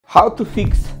How to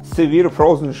fix severe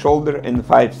frozen shoulder in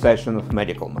 5 sessions of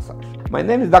medical massage. My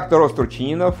name is Dr.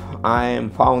 Turchaninov. I am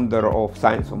founder of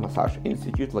Science of Massage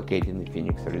Institute located in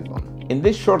Phoenix, Arizona. In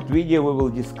this short video, we will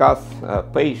discuss a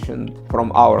patient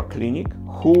from our clinic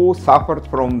who suffered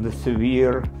from the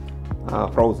severe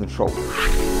frozen shoulder.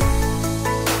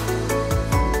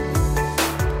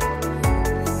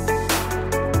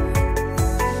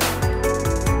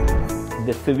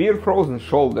 The severe frozen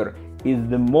shoulder is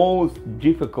the most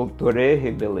difficult to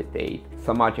rehabilitate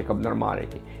somatic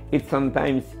abnormality. It's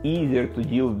sometimes easier to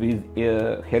deal with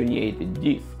a herniated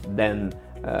disc than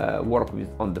work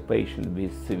on the patient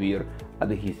with severe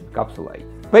adhesive capsulitis.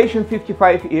 Patient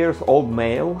 55 years old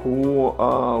male who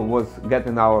was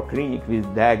getting our clinic with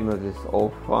diagnosis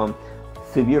of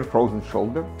severe frozen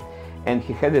shoulder, and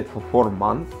he had it for 4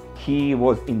 months. He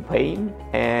was in pain,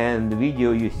 and the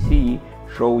video you see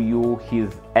show you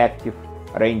his active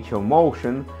range of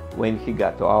motion when he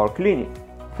got to our clinic.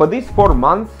 For these 4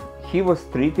 months, he was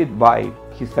treated by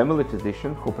his family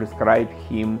physician who prescribed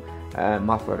him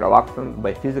muscle relaxant,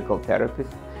 by physical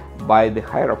therapist, by the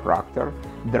chiropractor,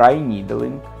 dry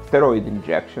needling, steroid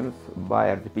injections by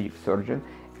orthopedic surgeon,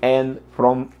 and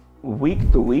from week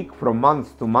to week, from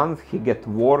month to month, he gets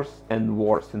worse and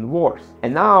worse and worse.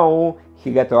 And now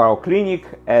he got to our clinic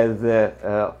as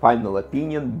a final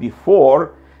opinion.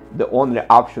 Before, the only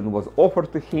option was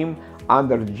offered to him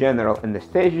under general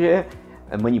anesthesia,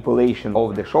 a manipulation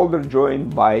of the shoulder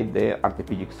joint by the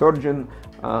orthopedic surgeon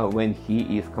when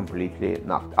he is completely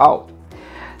knocked out.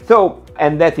 So,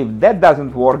 and that if that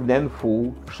doesn't work, then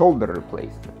full shoulder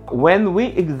replacement. When we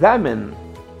examine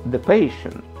the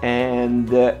patient,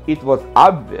 and it was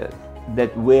obvious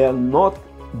that we are not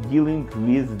dealing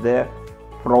with the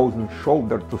frozen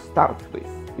shoulder to start with,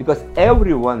 because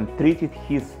everyone treated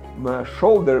his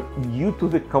shoulder due to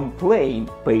the complaint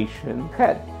patient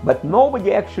had, but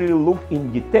nobody actually looked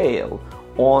in detail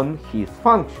on his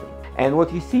function. And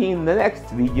what you see in the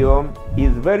next video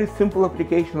is very simple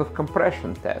application of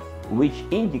compression test, which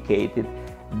indicated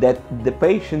that the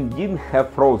patient didn't have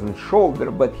frozen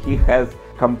shoulder, but he has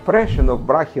compression of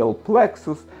brachial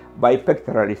plexus by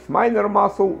pectoralis minor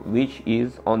muscle, which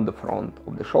is on the front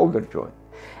of the shoulder joint.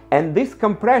 And this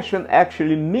compression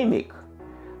actually mimics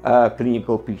a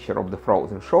clinical picture of the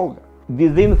frozen shoulder.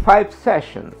 Within 5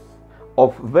 sessions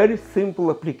of very simple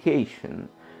application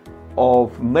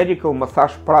of medical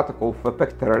massage protocol for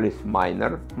pectoralis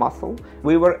minor muscle,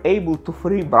 we were able to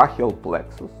free brachial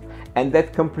plexus, and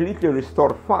that completely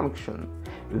restored function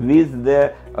with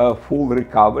the full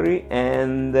recovery.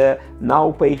 And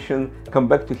now patient come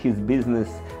back to his business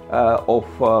of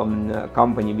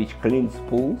company which cleans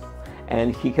pools,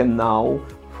 and he can now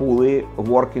fully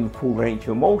work in full range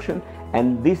of motion.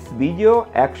 And this video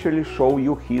actually show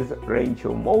you his range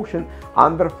of motion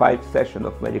under 5 sessions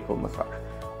of medical massage.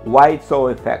 Why it's so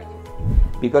effective?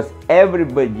 Because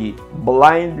everybody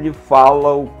blindly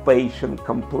follow patient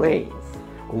complaints,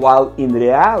 while in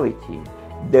reality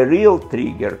the real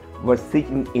trigger was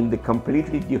sitting in the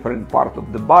completely different part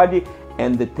of the body,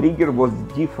 and the trigger was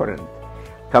different.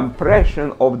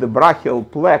 Compression of the brachial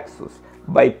plexus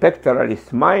by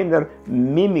pectoralis minor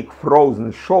mimic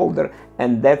frozen shoulder,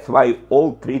 and that's why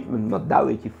all treatment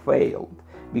modality failed,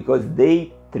 because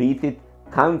they treated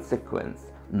consequence,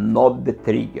 not the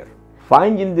trigger.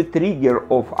 Finding the trigger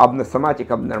of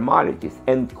somatic abnormalities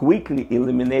and quickly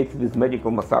eliminate with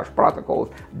medical massage protocols,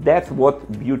 that's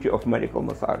what beauty of medical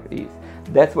massage is.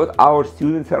 That's what our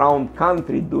students around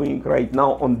country doing right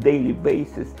now on daily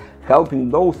basis, helping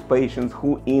those patients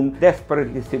who in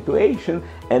desperate situation,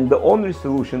 and the only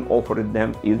solution offered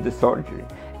them is the surgery.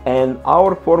 And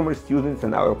our former students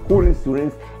and our current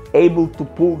students able to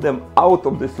pull them out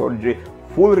of the surgery,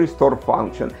 full restore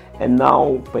function, and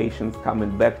now patients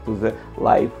coming back to the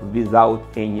life without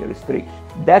any restriction.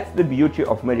 That's the beauty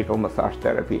of medical massage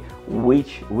therapy,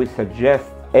 which we suggest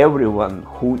everyone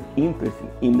who is interested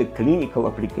in the clinical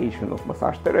application of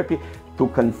massage therapy to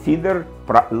consider,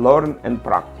 learn and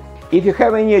practice. If you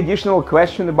have any additional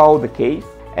question about the case,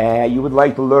 you would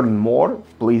like to learn more,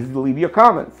 please leave your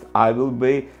comments. I will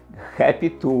be happy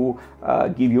to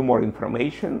give you more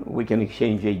information. We can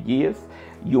exchange ideas.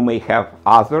 You may have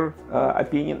other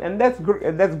opinion, and that's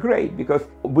great, because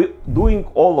we're doing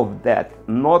all of that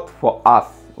not for us.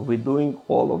 We're doing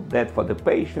all of that for the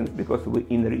patients, because we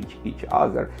enrich each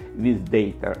other with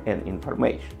data and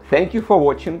information. Thank you for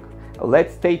watching.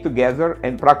 Let's stay together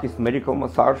and practice medical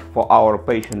massage for our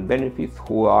patient benefits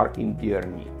who are in dear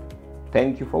need.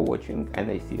 Thank you for watching,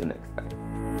 and I see you next time.